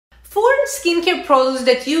skincare products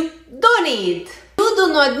that you don't need. You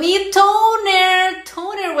do not need toner.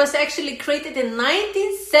 Toner was actually created in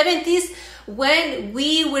 1970s when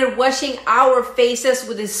we were washing our faces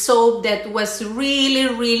with a soap that was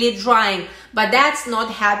really drying. But that's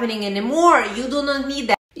not happening anymore. You do not need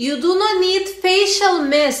that. You do not need facial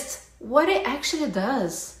mist. What it actually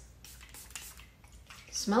does.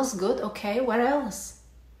 Smells good. Okay, what else?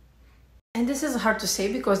 And this is hard to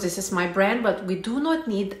say because this is my brand, but we do not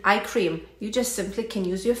need eye cream. You just simply can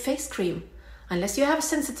use your face cream. Unless you have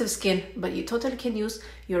sensitive skin, but you totally can use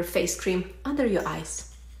your face cream under your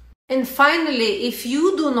eyes. And finally, if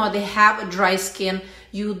you do not have a dry skin,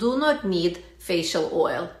 you do not need facial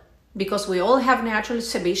oil. Because we all have natural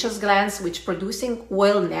sebaceous glands which producing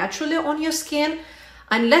oil naturally on your skin.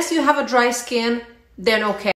 Unless you have a dry skin, then okay.